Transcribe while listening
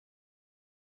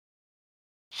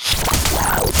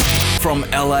From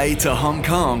LA to Hong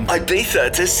Kong,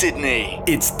 Ibiza to Sydney,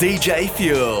 it's DJ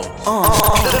Fuel on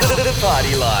The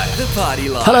Party Life. The Party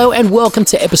Life. Hello and welcome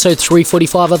to episode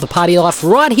 345 of The Party Life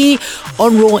right here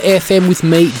on Raw FM with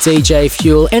me, DJ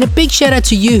Fuel. And a big shout out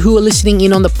to you who are listening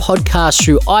in on the podcast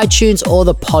through iTunes or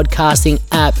the podcasting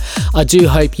app. I do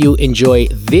hope you enjoy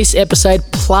this episode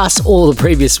plus all the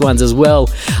previous ones as well.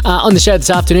 On the show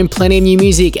this afternoon, plenty of new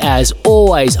music as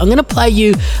always. I'm going to play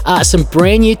you some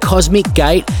brand new Cosmic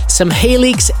Gate, some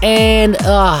Helix, and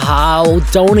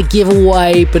don't want to give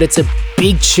away, but it's a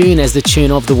big tune as the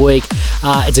tune of the week.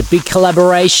 It's a big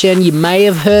collaboration. You may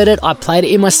have heard it. I played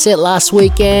it in my set last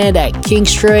weekend at King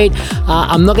Street.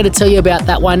 I'm not going to tell you about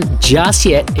that one just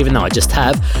yet, even though I just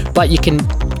have, but you can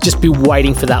just be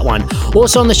waiting for that one.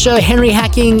 Also on the show, Henry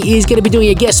Hacking is going to be doing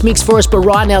a guest mix for us, but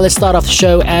right now let's start off the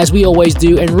show as we always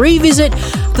do and revisit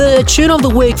the tune of the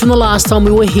week from the last time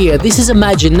we were here. This is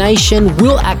Imagination,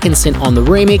 Will Atkinson on the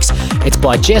remix. It's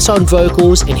by Jess on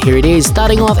vocals, and here it is,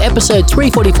 starting off episode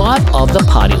 345 of The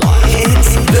Party Life.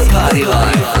 It's The Party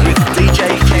Life with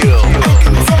DJ Fuel.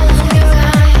 It's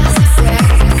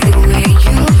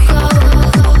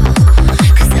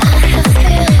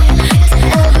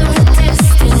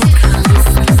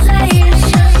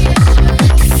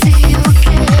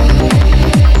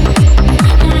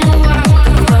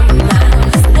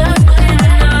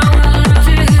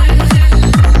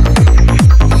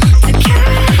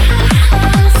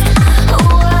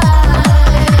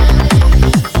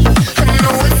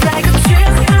like a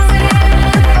trip.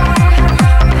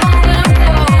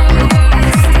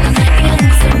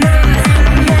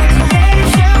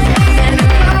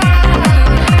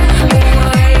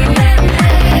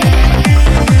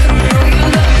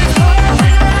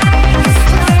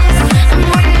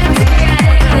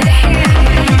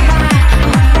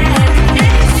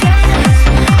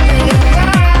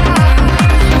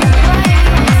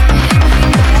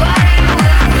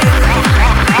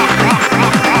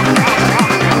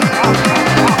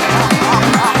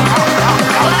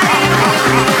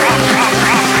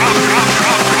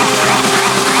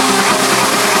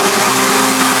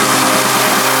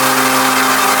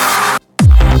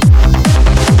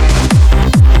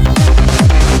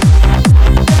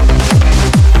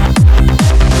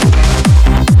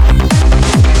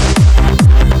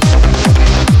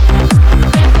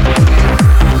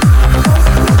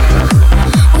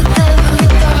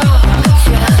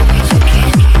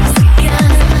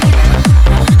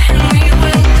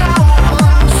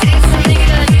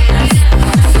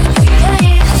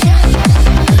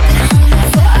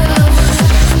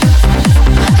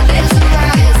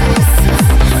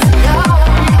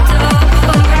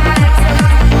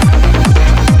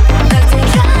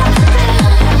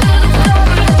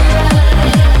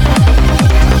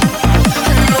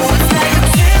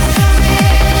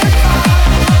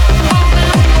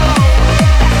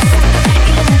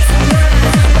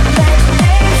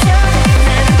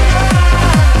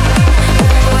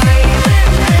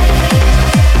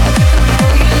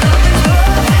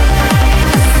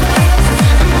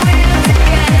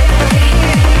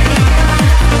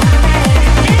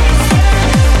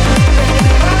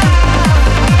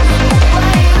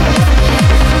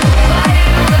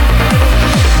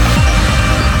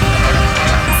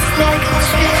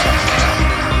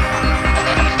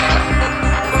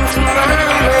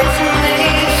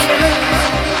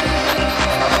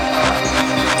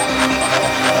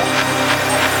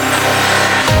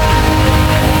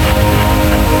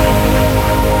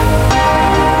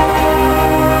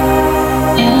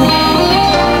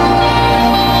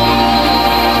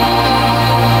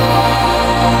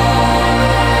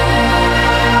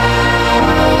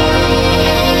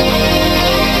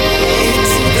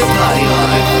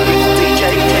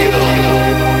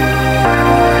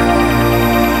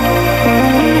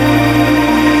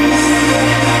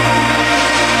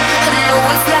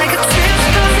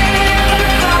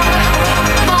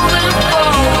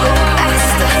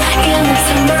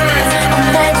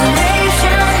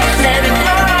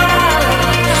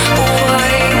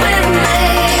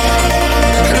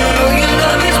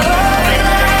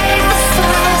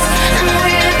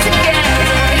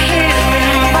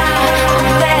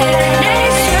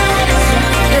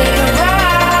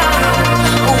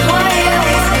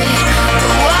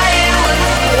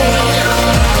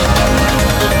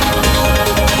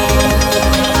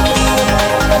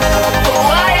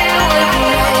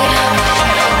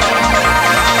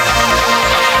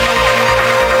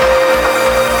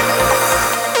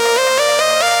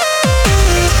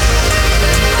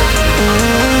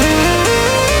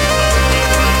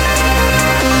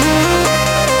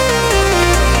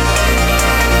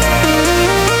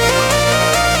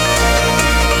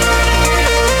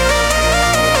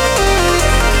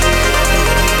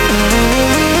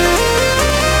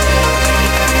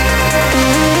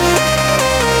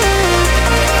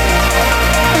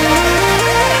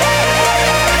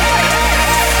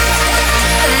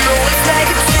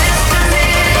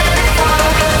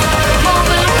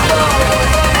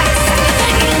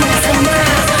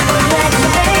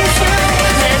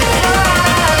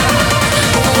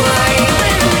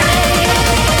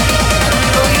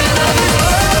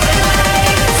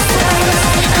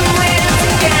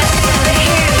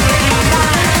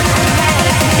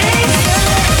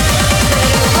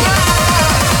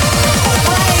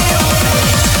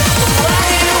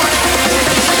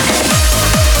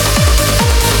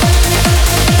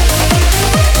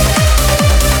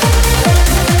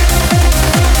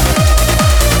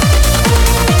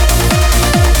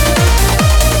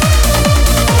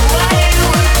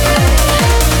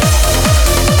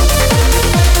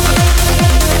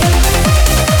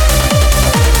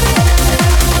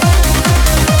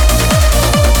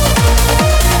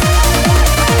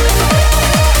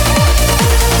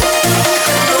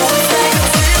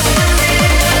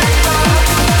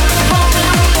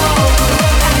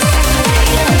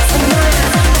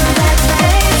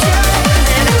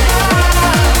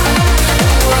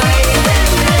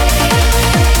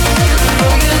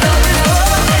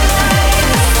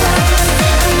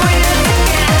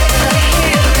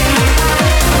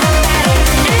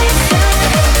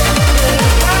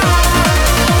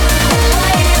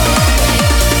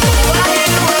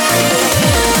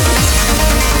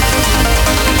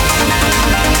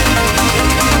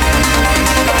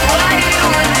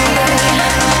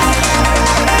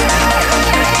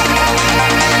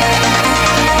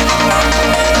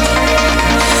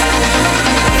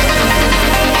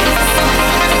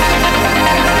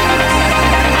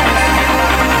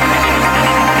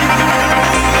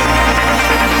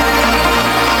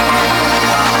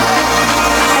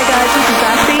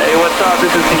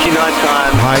 Funky Night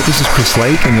Time. Hi, this is Chris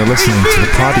Lake, and you're listening to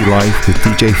The Party Life with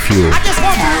DJ Fuel. I just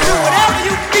want you to do whatever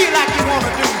you feel like you want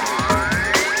to do.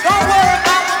 Don't worry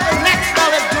about what the next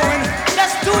fella's doing.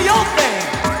 Just do your thing.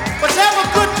 Whatever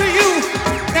good to you,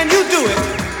 then you do it.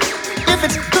 If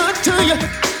it's good to you,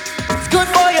 it's good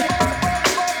for you.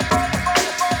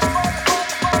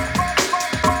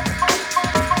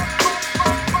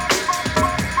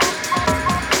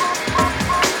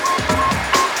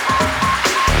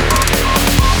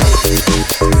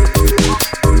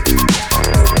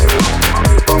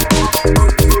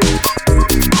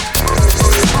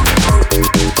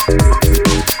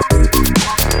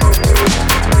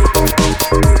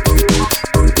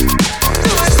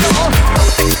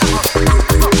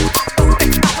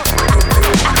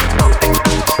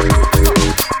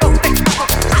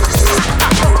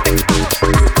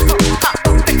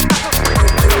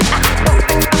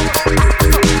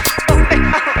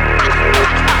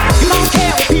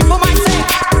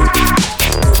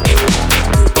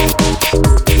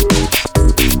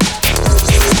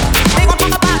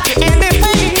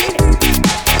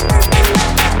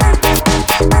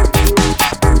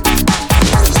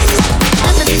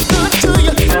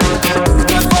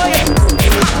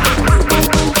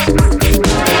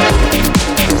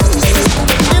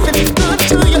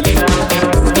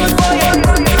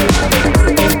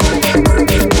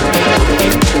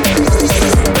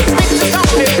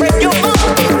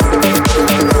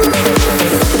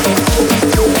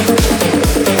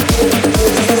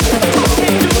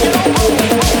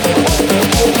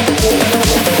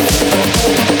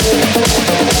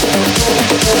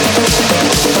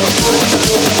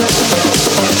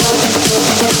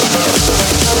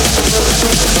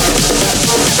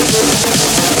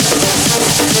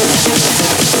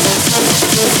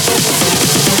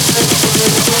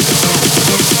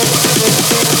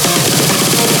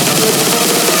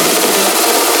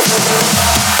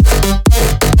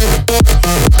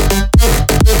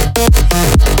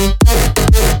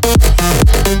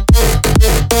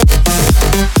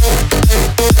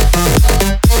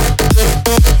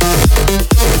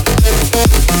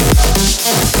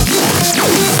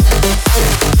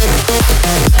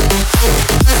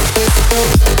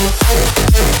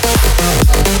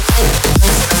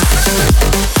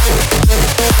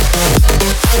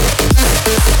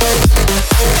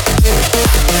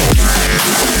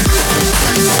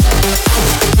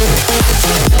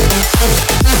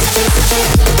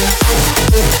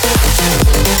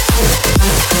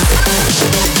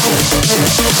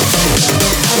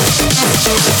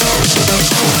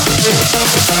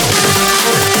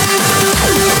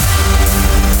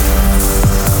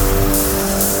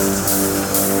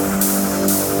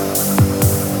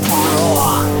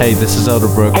 Hey, this is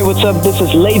Elderbrook. Hey, what's up? This is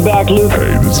Laidback Luke.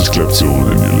 Hey, this is Kleptone,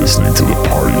 and you're listening to The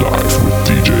Party Life with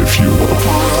DJ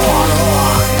Fuel.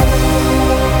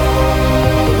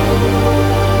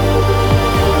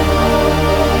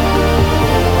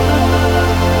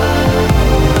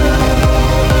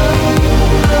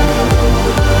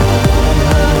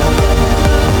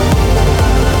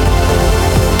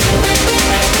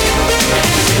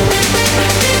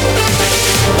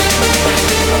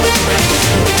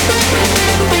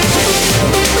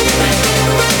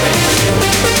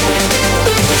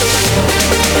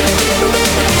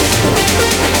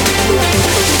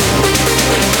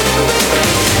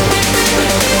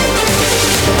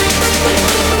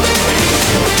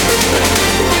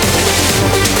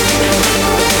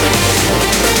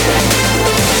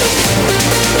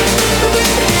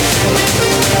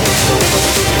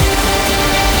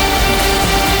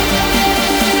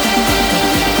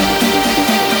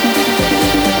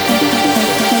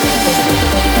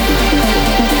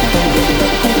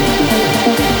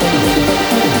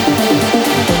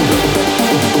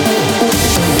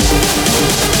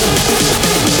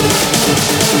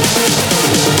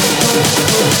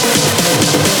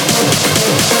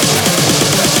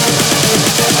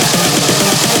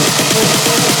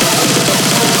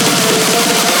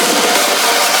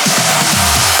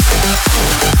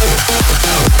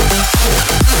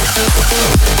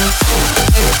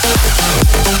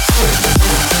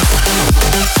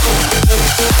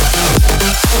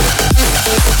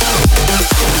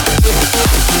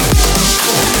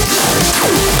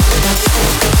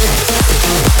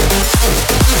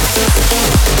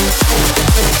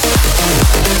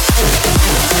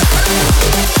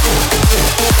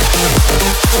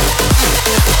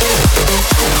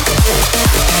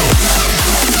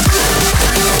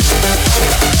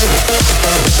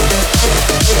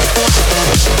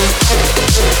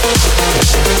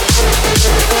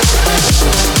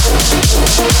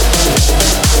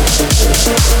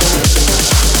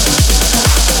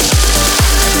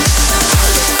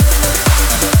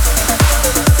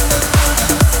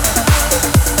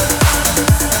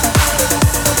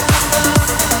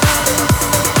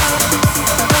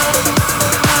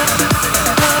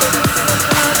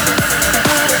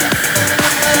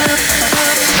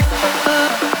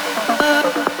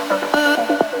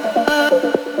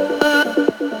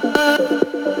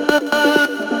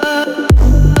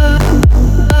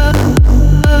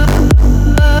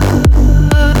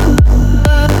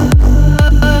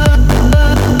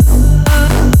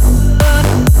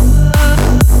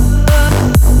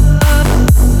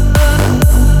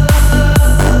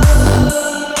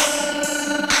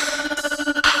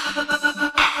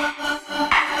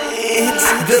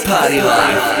 Party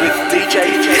Life with DJ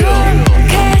Fuel.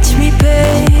 Catch me,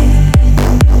 babe.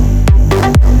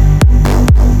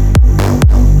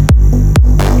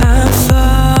 I'm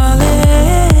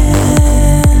falling.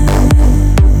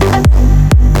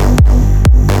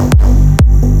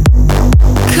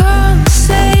 Come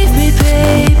save me,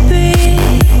 baby.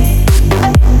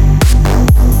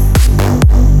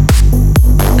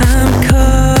 I'm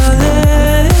calling.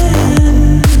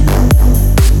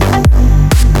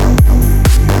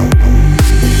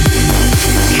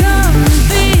 Come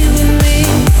be with me,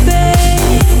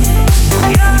 babe.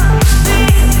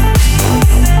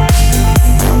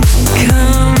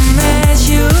 Come as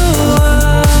you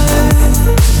are.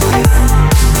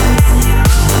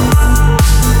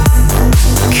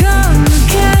 Come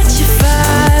catch your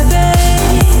fire,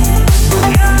 babe.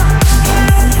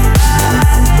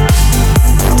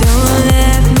 Don't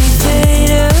let me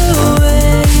fade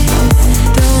away.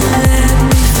 Don't let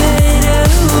me fade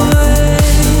away.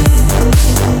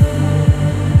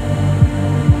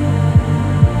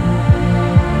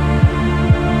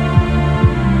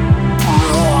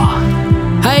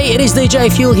 Hey, it is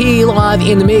DJ Fuel here live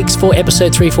in the mix for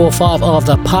episode 345 of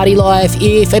The Party Life.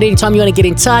 If at any time you want to get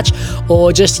in touch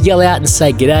or just yell out and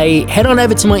say g'day, head on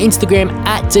over to my Instagram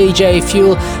at DJ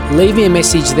Fuel. Leave me a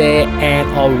message there and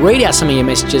I'll read out some of your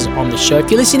messages on the show. If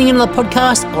you're listening in on the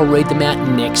podcast, I'll read them out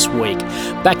next week.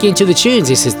 Back into the tunes.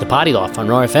 This is The Party Life on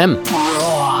Raw FM.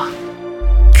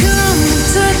 Come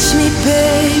touch me,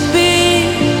 baby.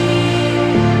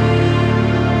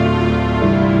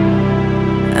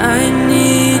 I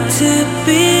need to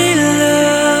be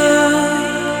loved.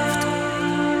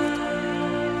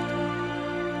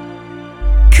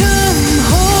 Come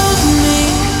hold me,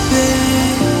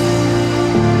 babe.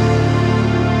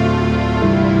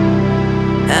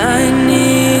 I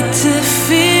need to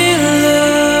feel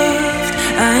loved.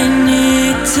 I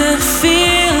need to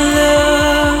feel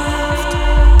loved.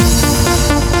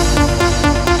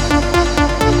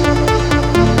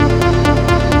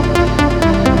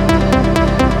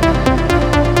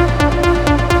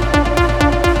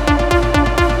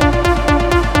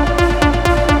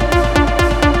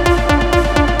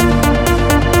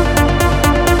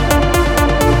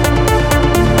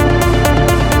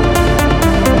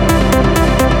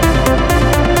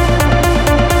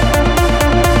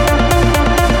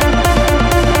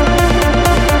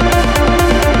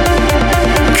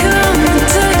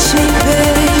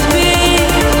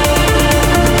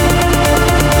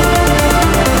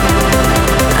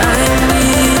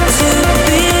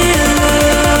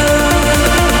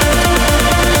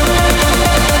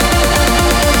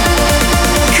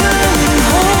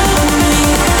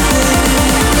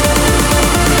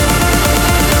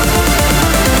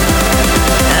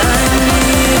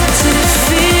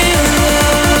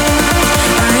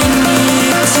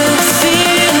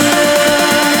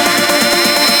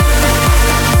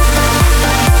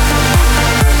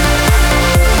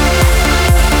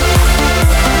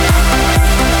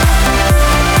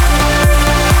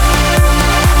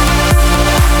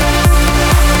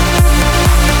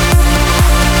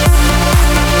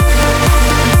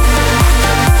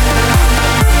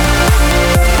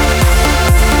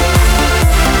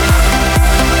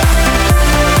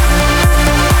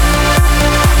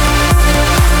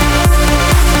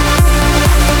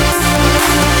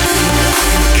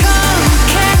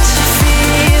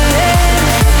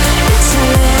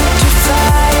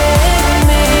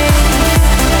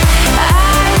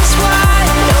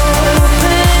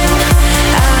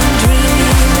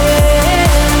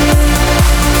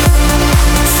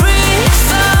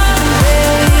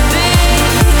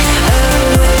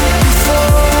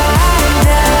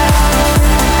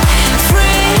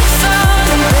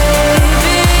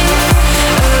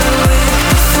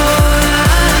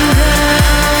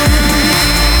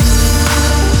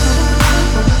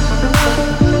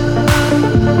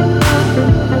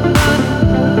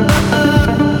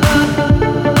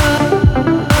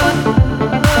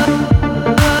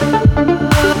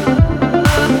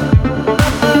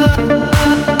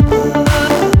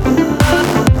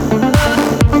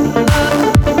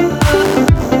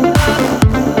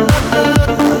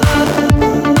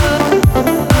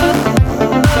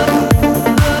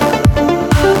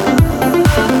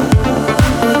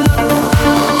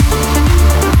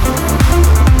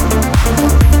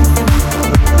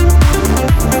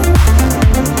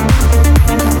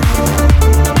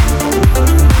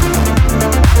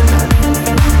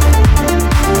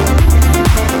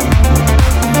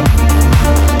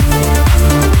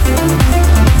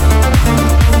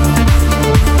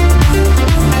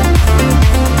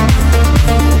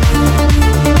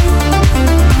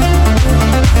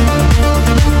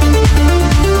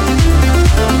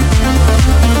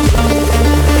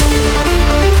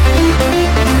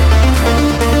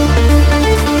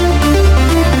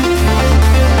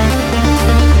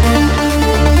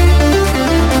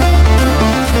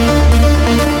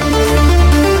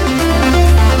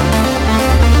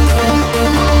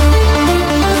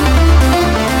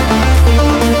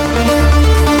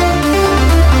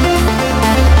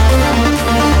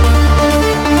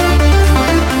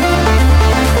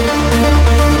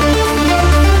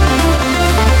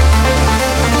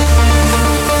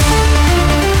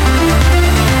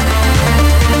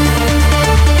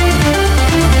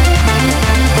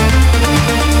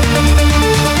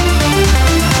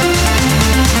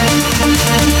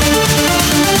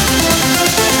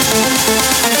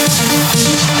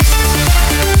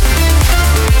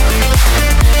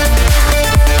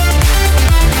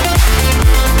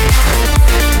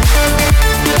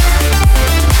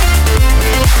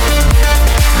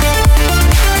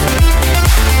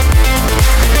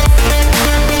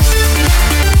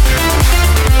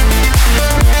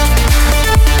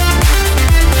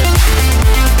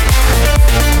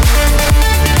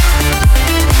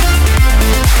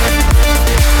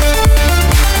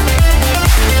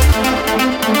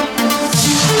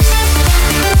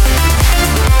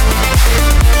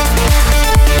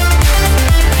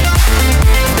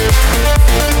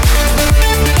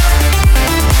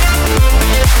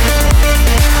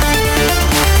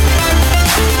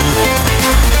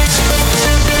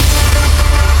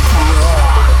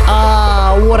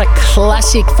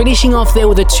 classic. Finishing off there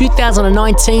with a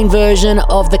 2019 version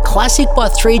of the classic by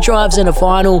Three Drives and a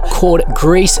Vinyl called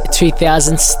Grease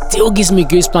 2000. Still gives me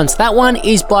goosebumps. That one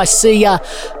is by Sia,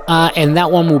 and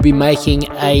that one will be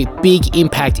making a big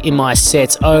impact in my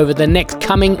sets over the next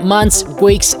coming months,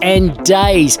 weeks, and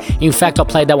days. In fact, I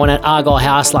played that one at Argyle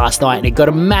House last night and it got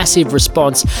a massive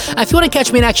response. If you want to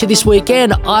catch me in action this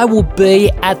weekend, I will be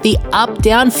at the Up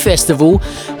Down Festival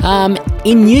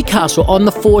in Newcastle on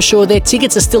the foreshore. Their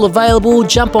tickets are still available.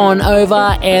 Jump on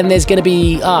over, and there's going to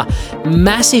be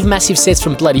massive sets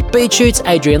from Bloody Beetroots,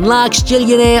 Adrian Lux,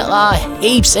 Jillionaire,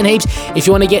 heaps and heaps. If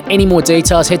you want to get any more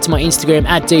details, head to my Instagram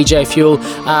at DJ Fuel.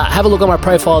 Have a look on my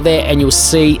profile there and you'll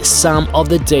see some of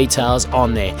the details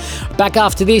on there. Back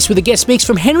after this with a guest mix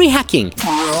from Henry Hacking.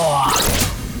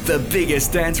 The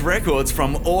biggest dance records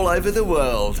from all over the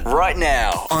world. Right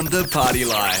now on The Party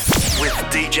Life with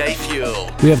DJ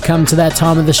Fuel. We have come to that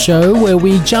time of the show where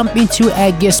we jump into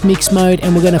our guest mix mode,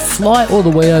 and we're going to fly all the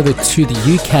way over to the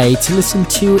UK to listen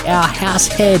to our house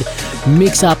head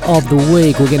mix up of the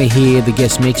week. We're going to hear the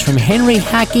guest mix from Henry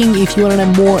Hacking. If you want to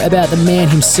know more about the man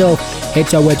himself, head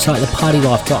to our website,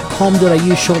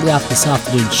 thepartylife.com.au, shortly after this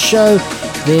afternoon's show.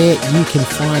 There you can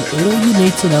find all you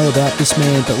need to know about this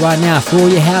man. But right now, for all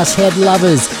your house head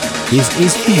lovers, this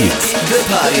is for you. The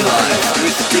Party Life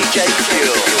with DJ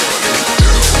Fuel.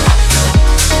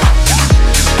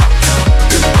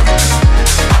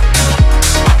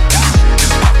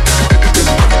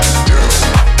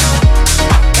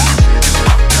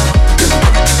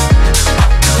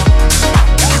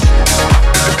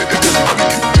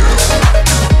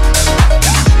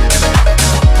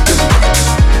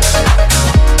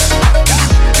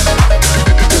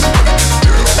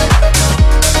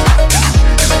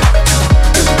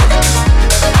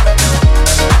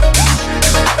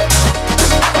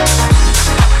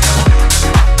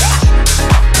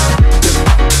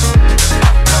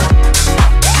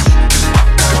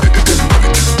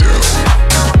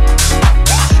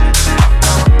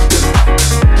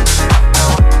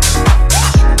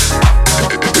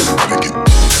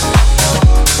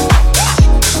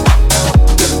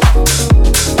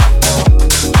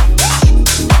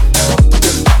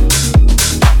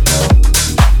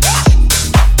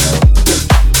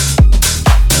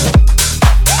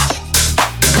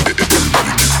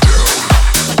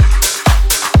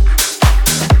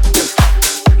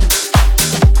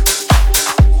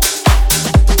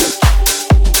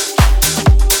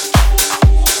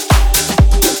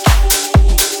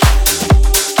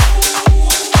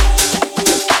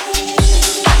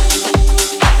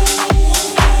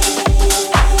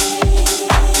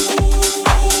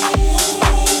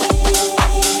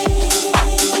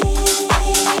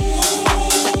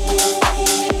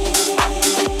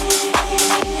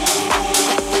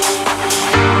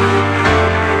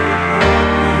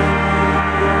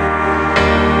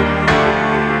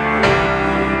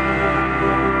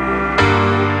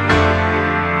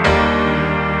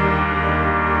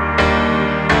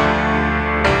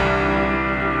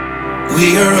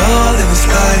 We are all in this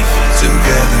life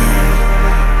together.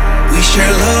 We share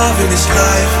love in this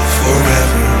life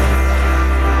forever.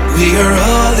 We are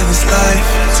all in this life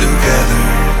together.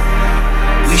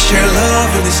 We share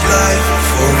love in this life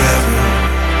forever.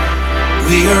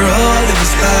 We are all in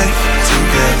this life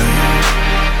together.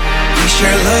 We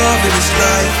share love in this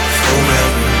life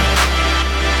forever.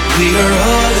 We are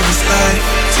all in this life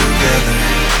together.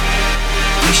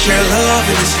 We share love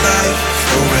in this life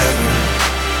forever.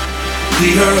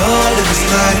 We are all in this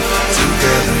life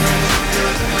together.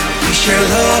 We share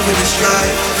love in this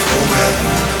life forever.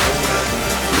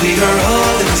 We are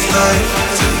all in this life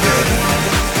together.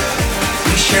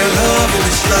 We share love in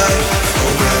this life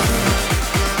forever.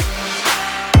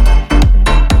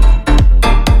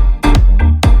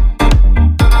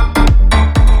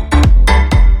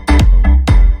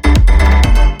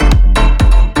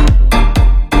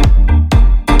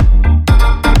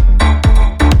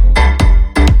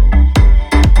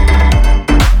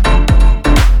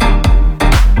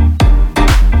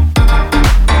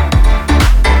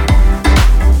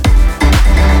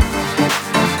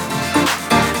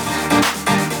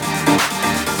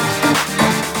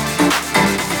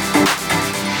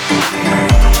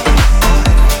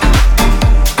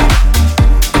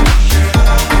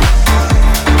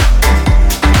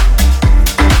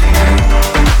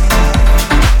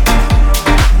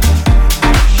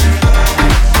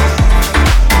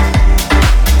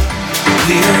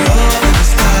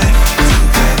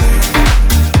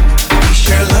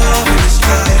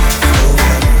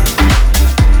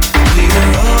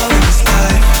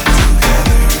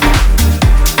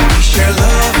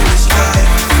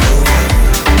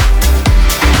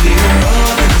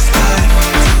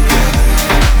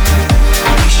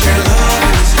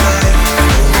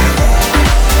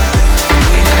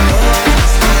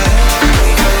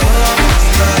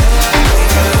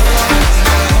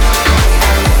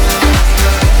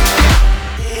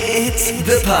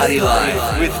 Party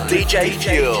Life with DJ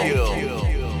Fuel.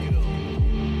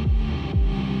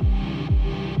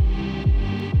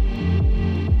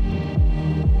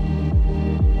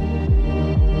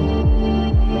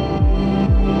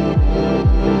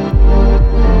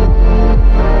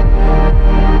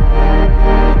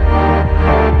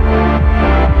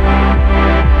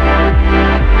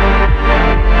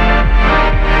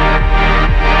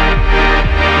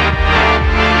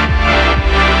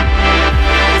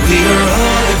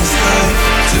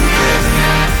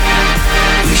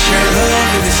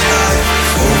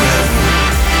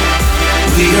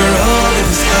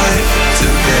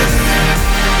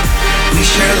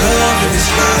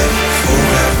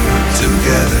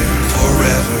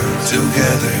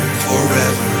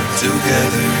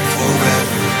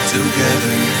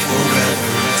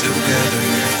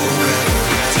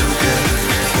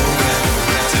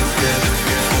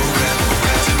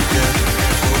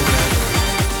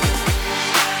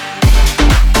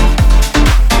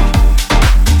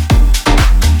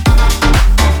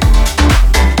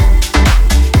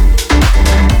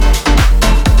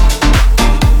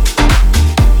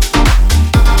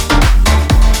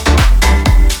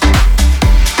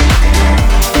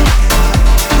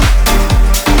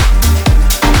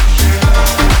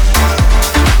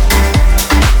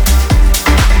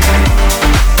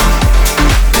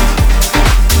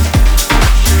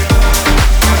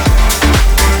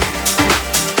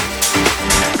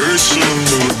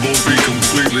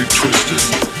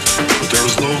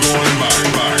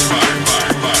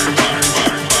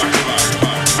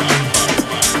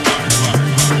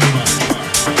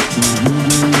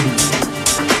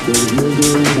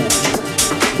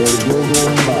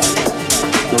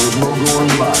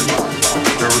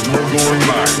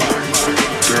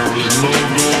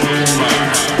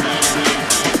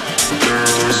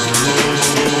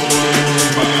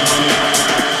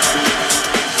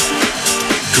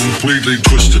 Completely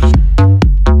twisted.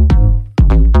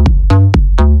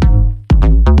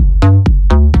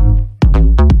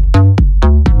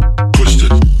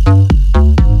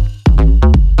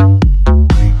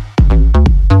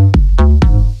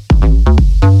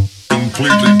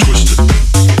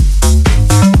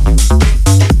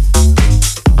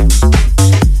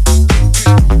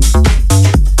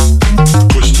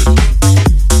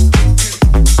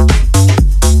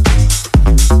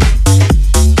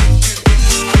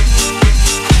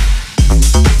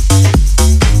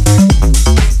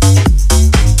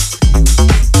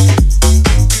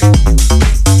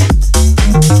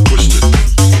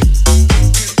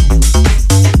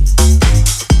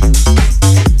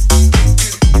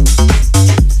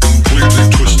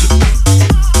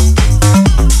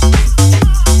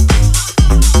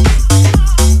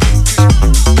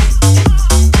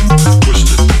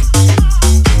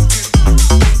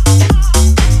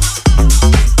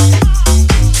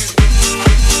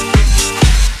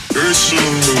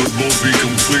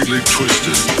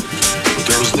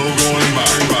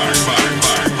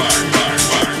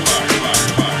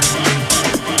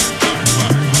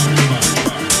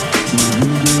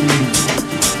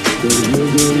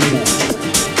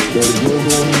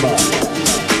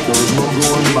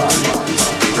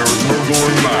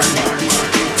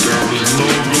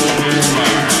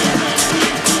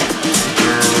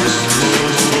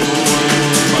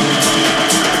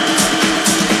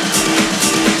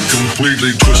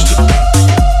 Completely twisted.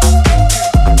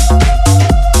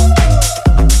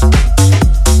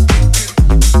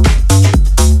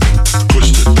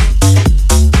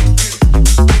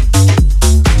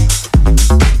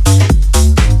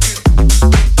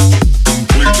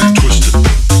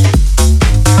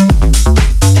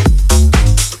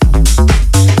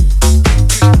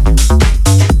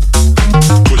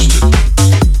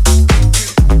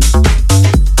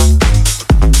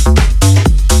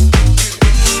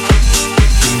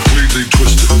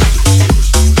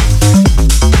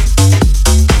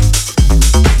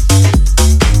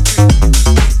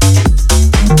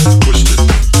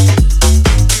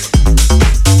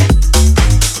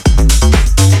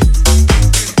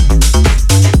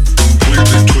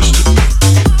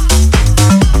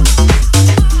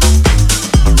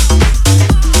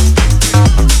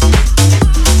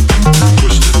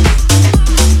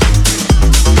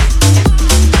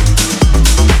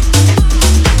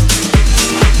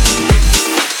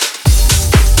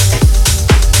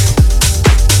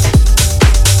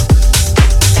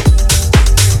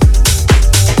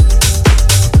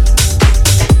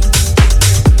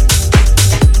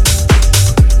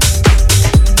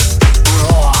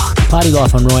 Party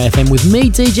Life on Raw FM with me,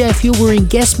 DJ Fuel. We're in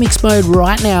guest mix mode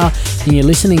right now, and you're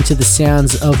listening to the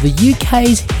sounds of the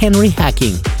UK's Henry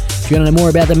Hacking. If If you want to know more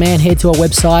about the man, head to our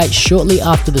website shortly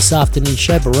after this afternoon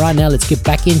show. But right now, let's get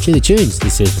back into the tunes.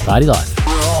 This is The Party Life.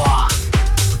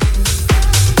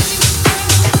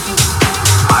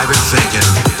 I've been thinking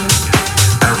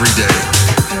every day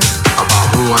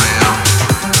about who I am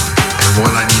and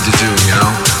what I need to do, you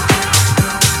know?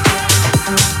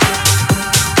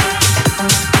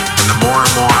 And the more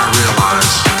and more I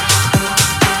realize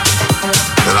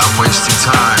that I'm wasting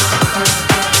time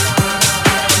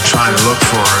trying to look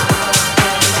for it,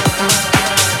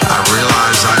 I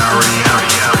realize I already am.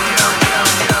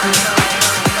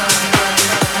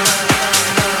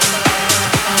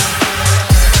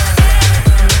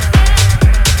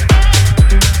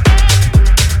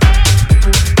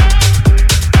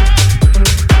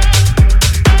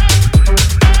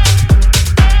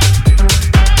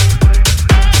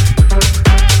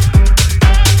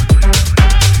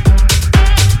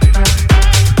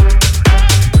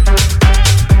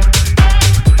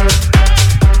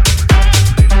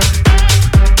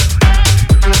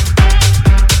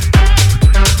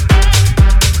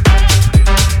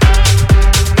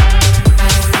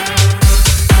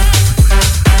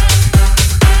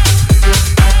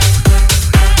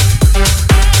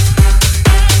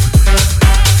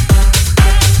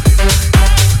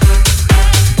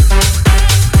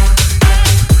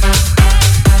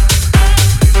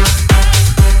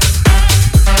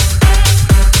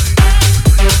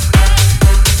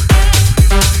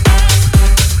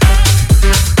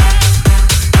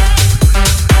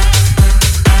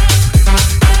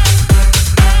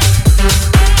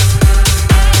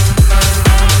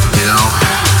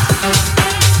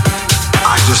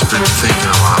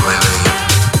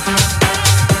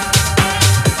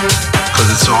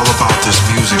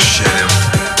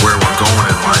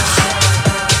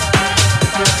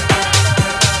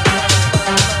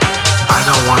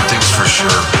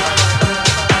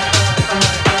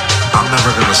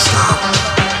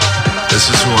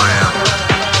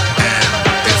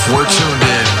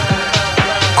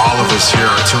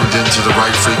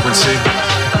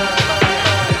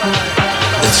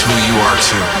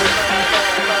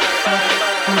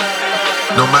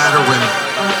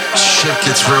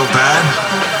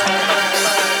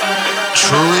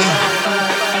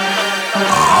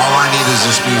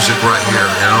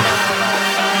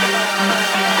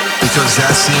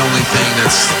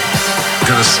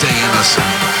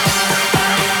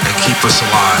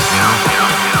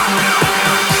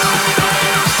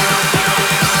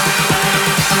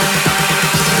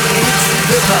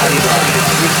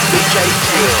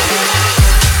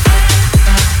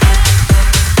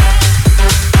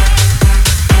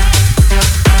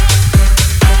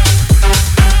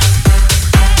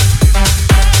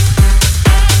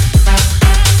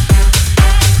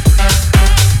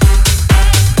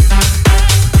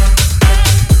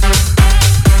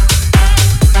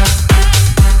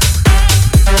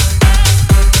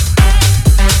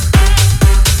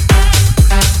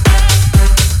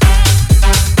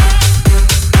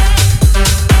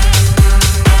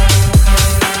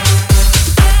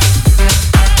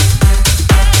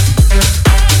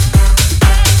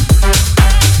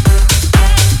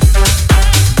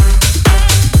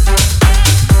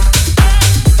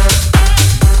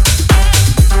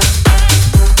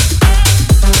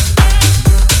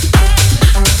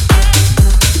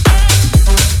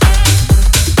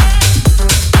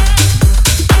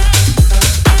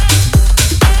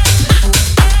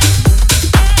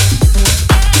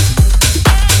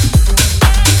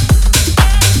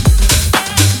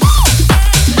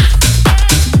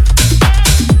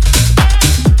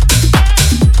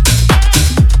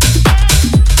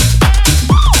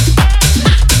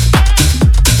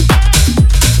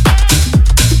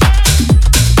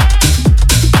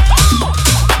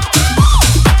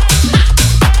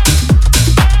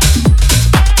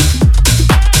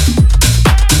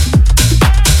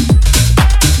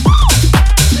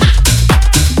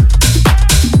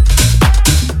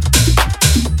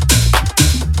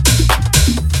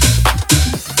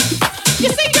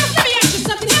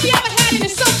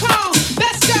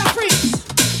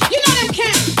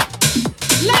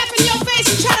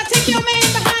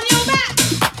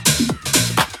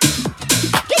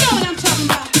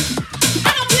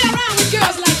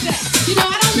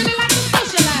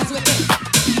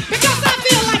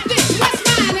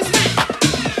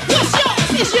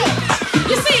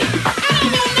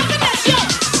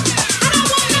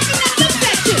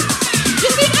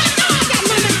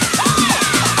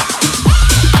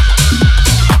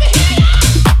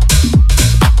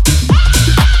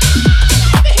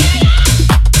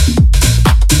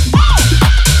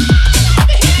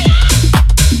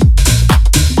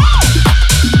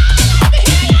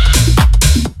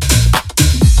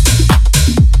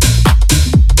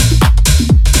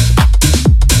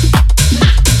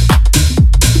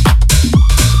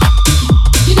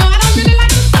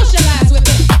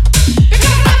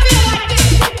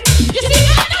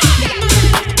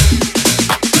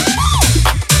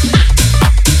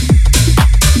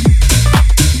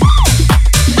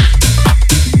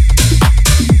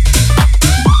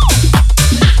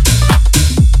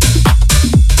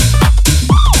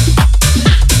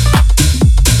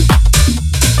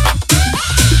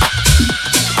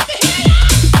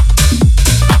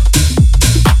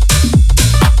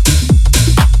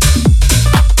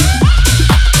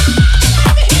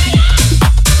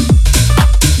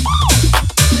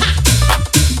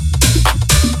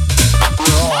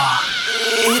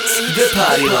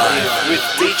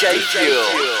 DJ Fuel.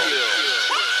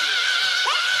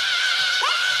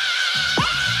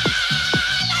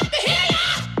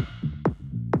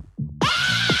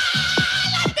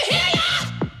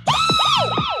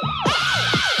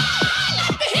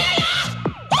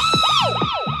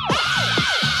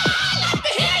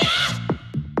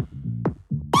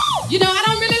 You know, I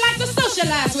don't really like to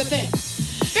socialize with it.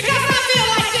 Because I feel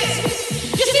like this.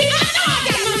 You see, I know I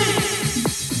got money.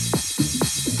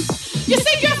 You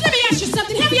see, girls, let me ask you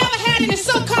something. Have you ever had any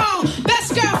so-called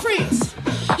best girlfriends?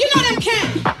 You know them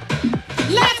can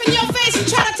laugh in your face and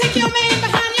try to take your man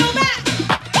behind your back.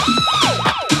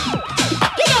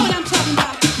 You know what I'm talking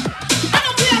about. I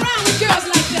don't play around with girls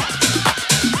like that.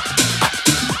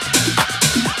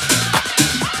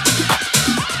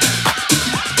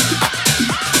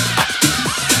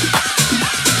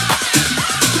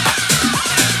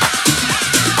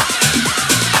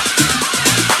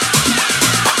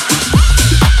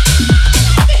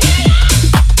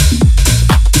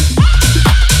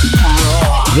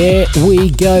 There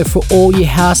we go for all you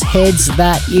house heads.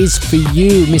 That is for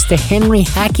you, Mr. Henry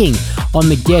Hacking on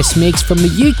the guest mix from the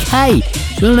UK.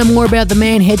 If you want to know more about the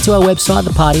man, head to our website,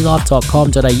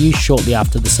 thepartylife.com.au. Shortly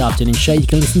after this afternoon show, you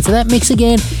can listen to that mix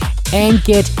again and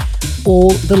get all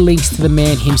the links to the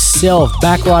man himself.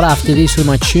 Back right after this with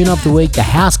my tune of the week, the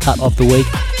house cut of the week.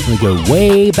 And we go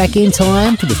way back in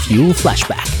time to the Fuel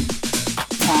flashback.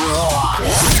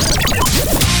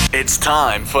 It's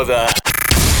time for the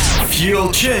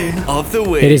Fuel Tune of the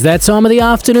Week. It is that time of the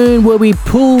afternoon where we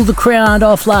pull the crown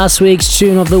off last week's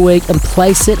tune of the week and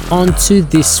place it onto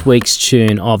this week's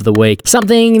tune of the week.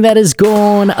 Something that has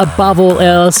gone above all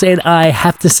else, and I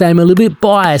have to say I'm a little bit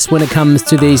biased when it comes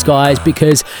to these guys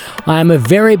because I am a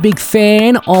very big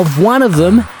fan of one of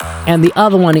them, and the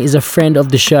other one is a friend of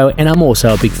the show, and I'm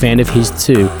also a big fan of his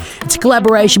too. It's a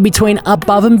collaboration between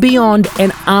Above and Beyond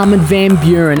and Armin van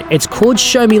Buuren. It's called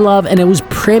Show Me Love, and it was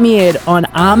premiered on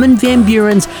Armin van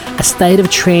Buuren's A State of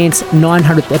Trance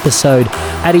 900th episode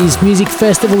at his music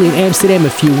festival in Amsterdam a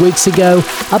few weeks ago.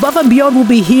 Above and Beyond will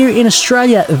be here in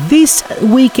Australia this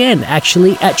weekend,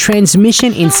 actually, at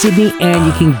Transmission in Sydney, and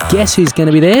you can guess who's going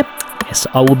to be there? Yes,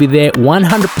 I will be there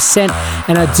 100%,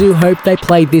 and I do hope they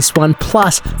play this one,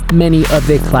 plus many of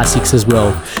their classics as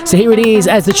well. So here it is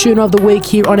as the tune of the week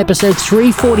here on episode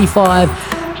 345,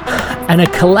 and a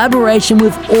collaboration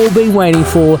we've all been waiting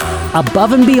for,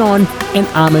 Above and Beyond and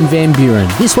Armin van Buuren.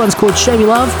 This one's called Show Me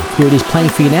Love. Here it is playing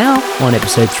for you now on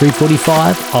episode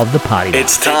 345 of The Party.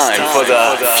 It's time for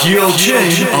the Fuel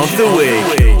Tune of the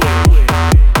Week.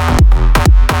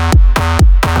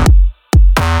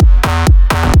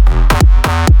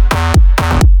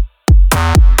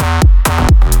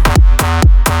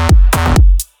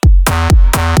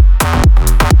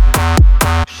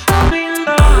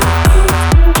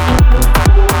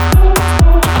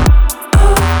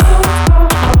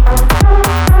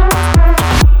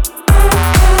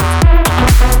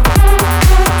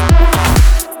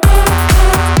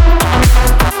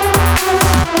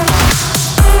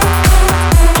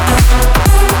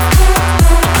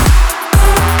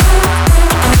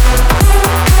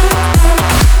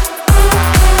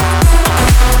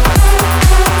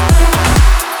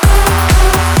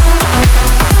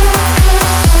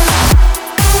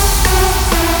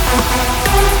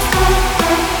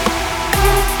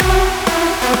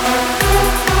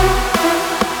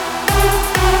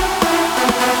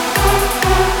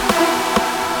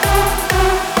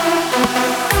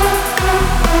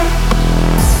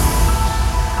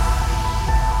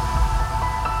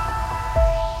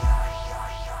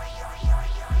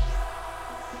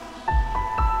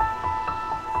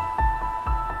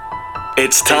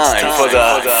 It's time for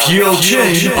the Fuel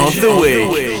Tune of the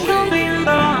Week.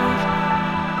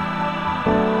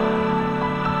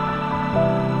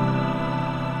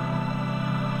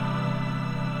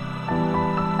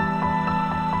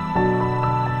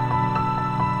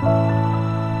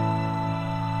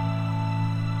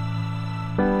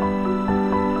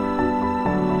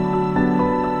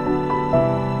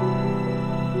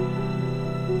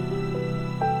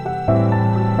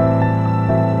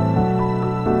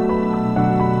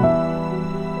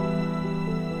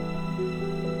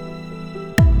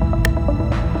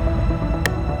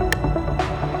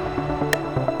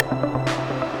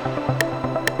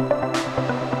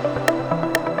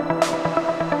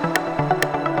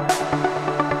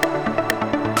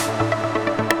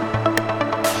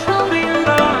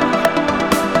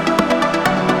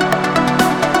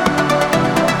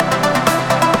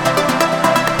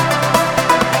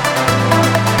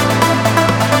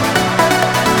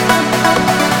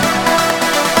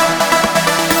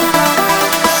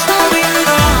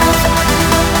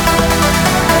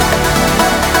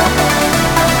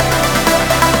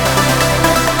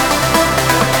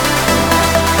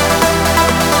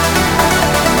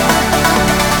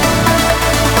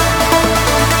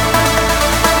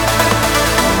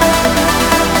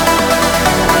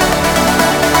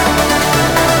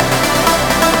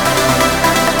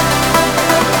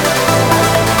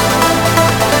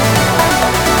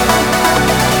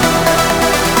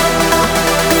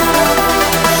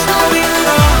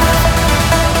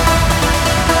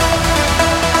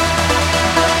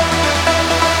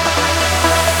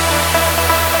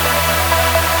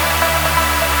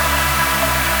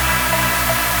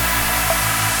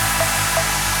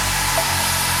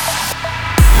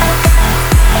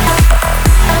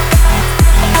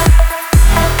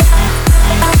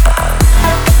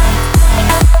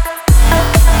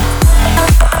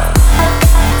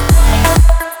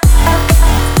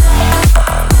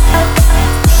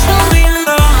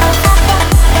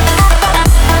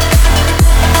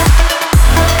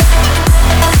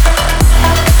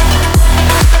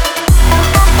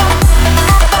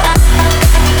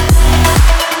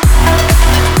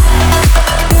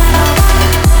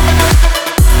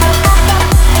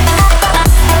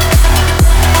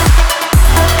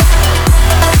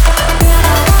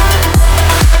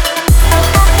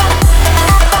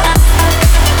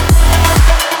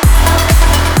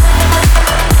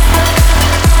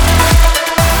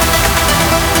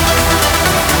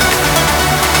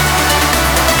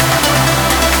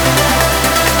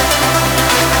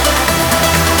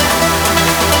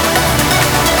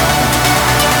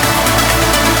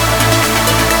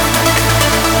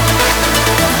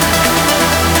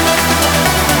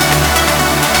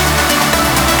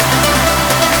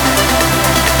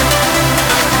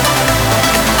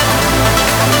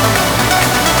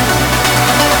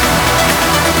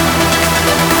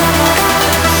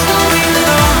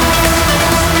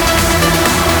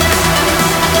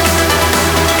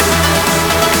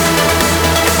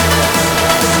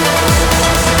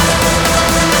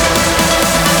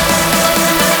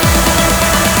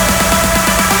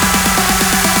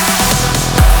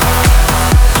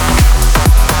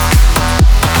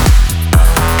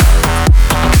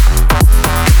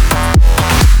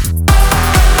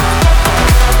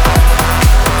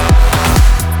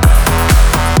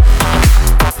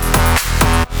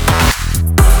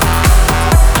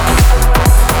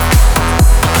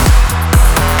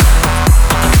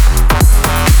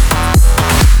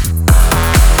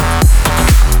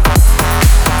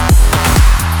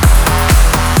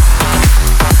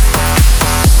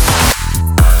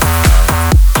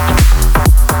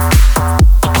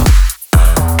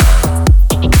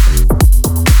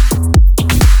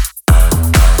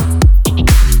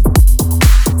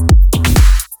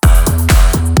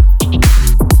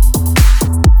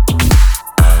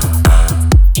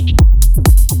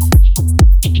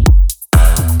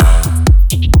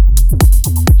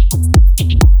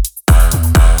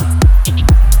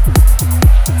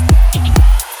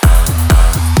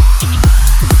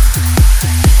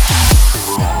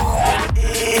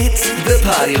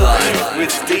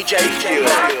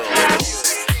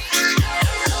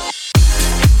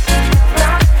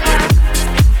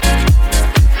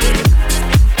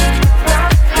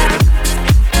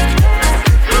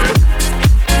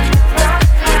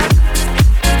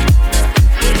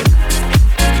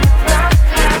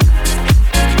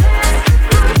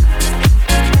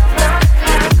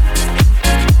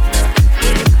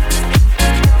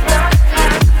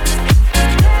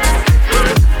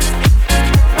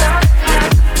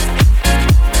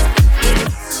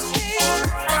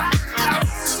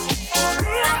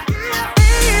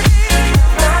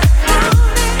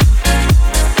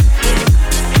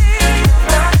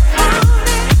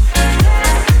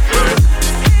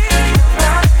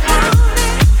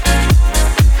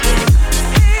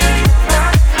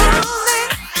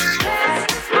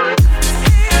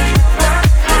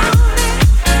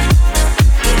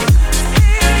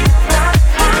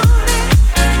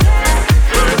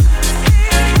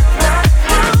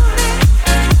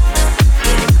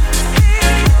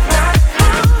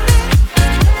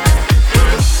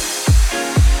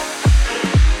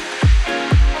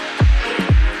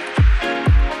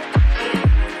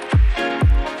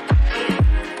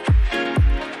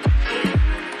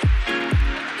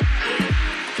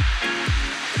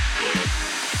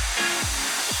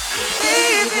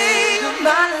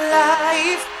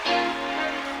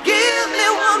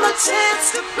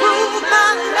 chance to prove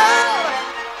my love,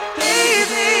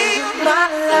 baby, my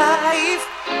life.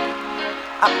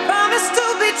 I promise to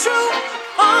be true,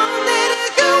 only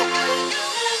to you,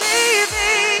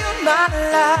 baby, my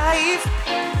life.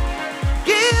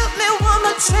 Give me one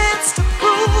more chance to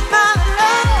prove my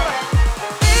love,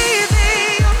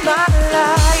 baby, my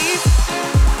life.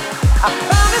 I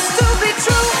promise to be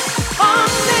true,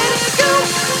 only to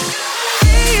you.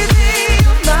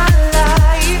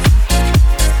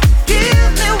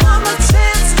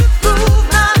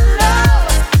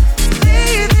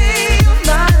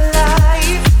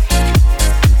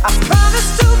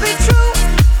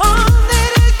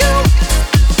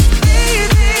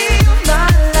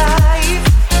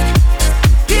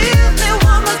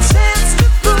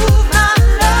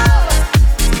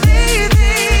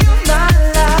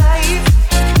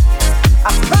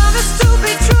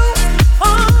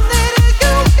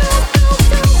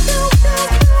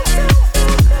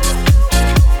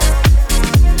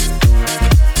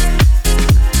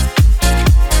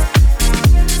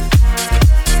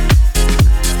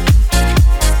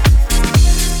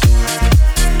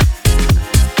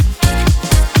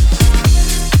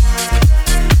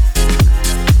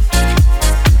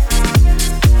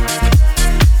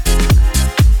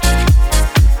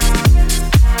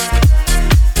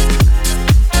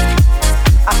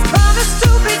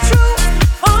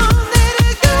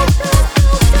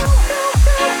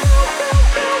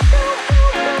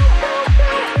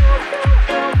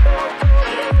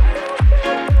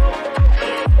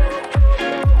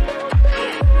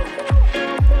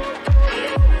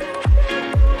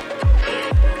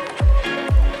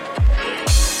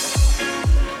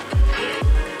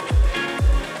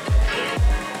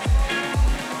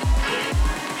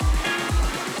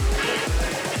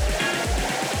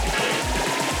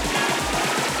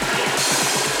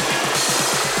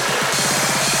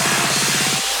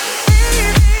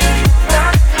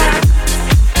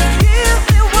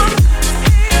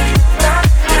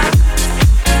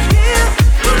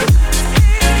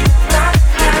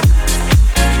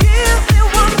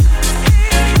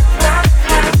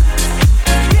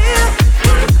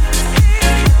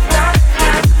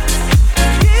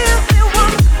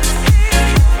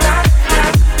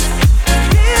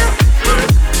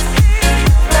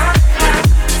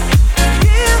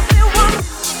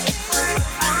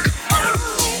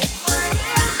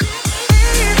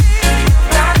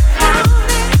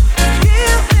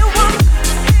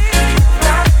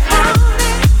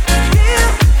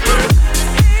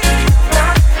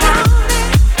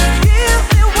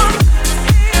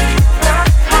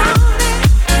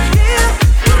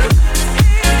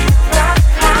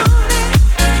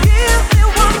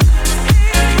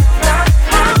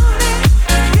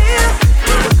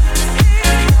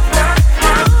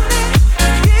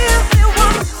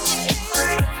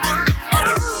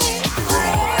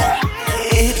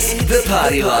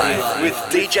 Party Life with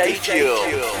DJ Fuel.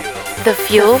 The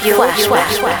Fuel Flash.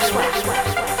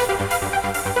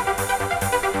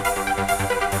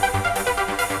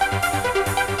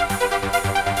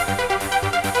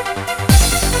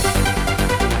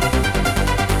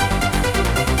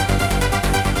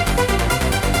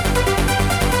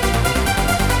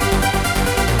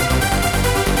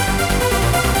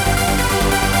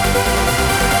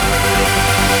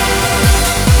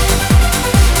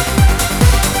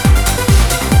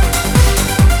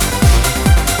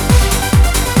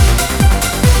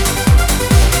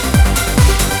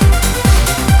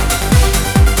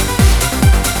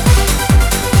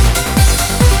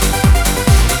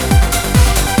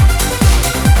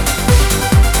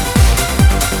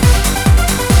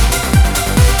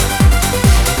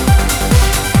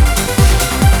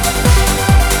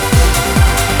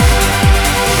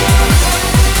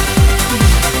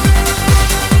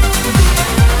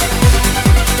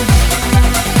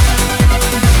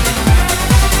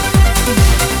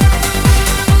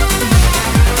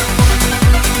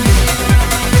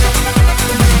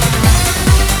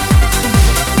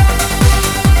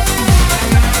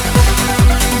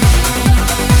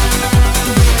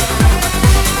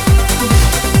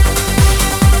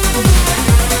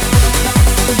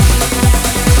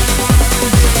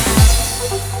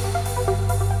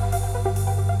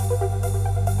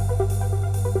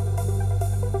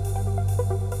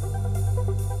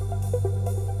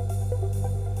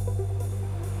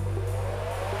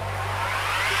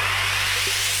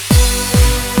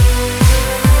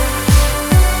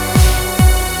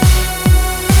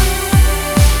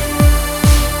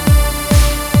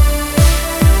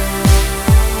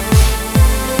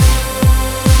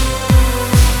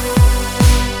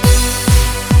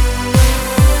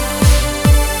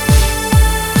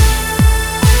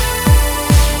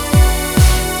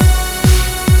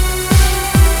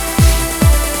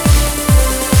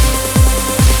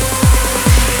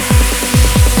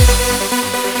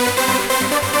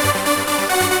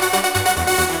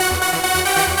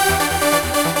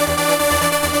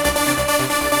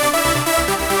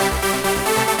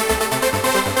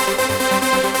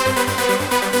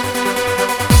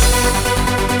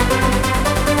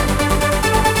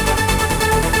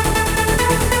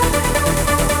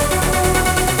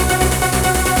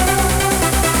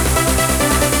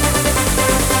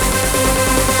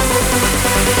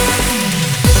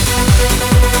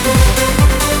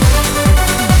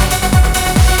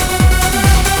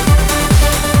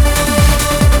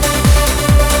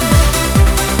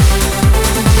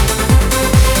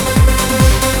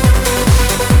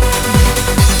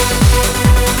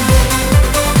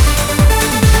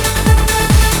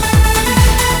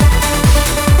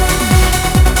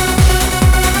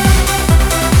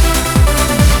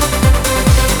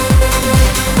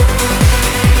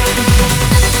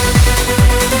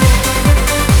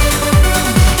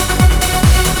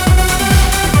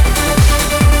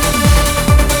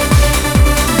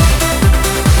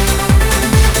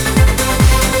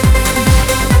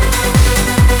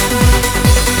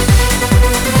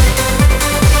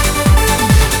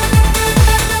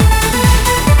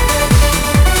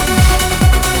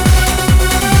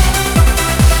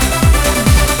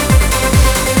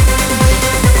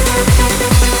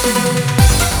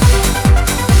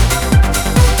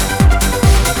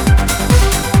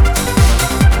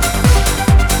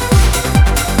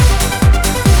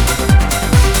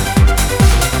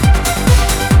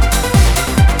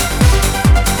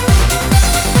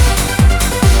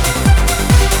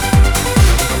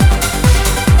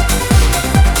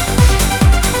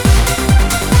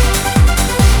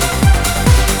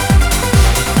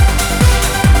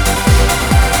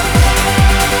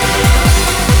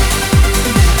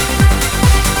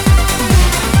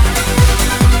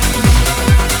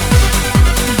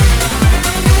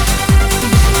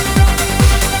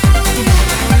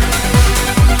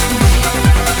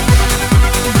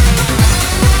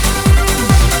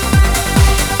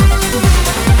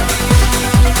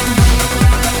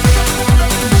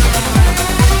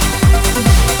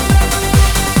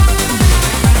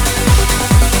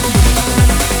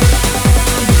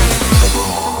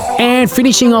 And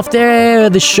finishing off there,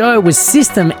 the show was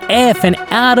System F and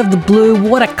Out of the Blue.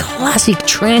 What a classic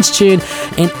trance tune.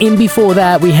 And in before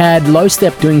that, we had Low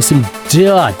Step doing some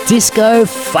disco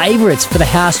favorites for the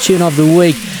house tune of the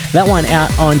week. That one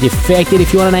out on Defected.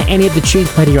 If you want to know any of the tunes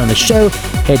played here on the show,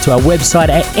 head to our website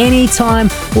at any time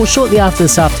or shortly after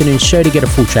this afternoon's show to get a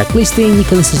full track listing. You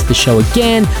can listen to the show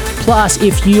again. Plus,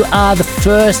 if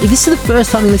this is the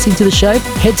first time you're listening to the show,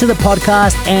 head to the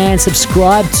podcast and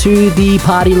subscribe to the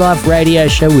Party Life radio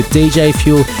show with DJ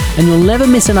Fuel, and you'll never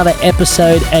miss another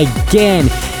episode again.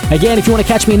 Again, if you want to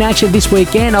catch me in action this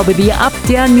weekend, I'll be at the Up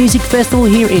Down Music Festival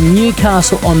here in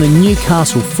Newcastle on the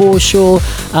Newcastle foreshore.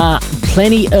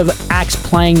 Plenty of acts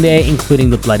playing there, including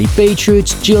the Bloody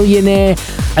Beetroots, Jillionaire,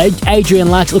 Adrian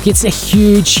Lux. Look, it's a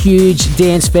huge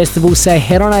dance festival, so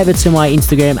head on over to my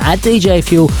Instagram at DJ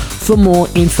Fuel for more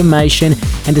information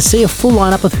and to see a full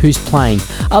lineup of who's playing.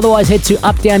 Otherwise, head to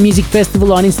Up Down Music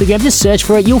Festival on Instagram. Just search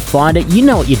for it, you'll find it. You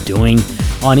know what you're doing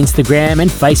on Instagram and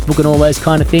Facebook and all those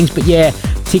kind of things. But yeah,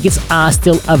 tickets are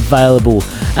still available.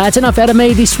 That's enough out of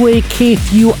me this week.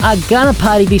 If you are gonna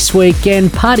party this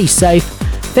weekend, party safe.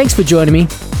 Thanks for joining me.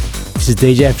 This is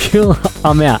DJ Fuel.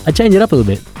 I'm out. I changed it up a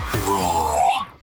little bit.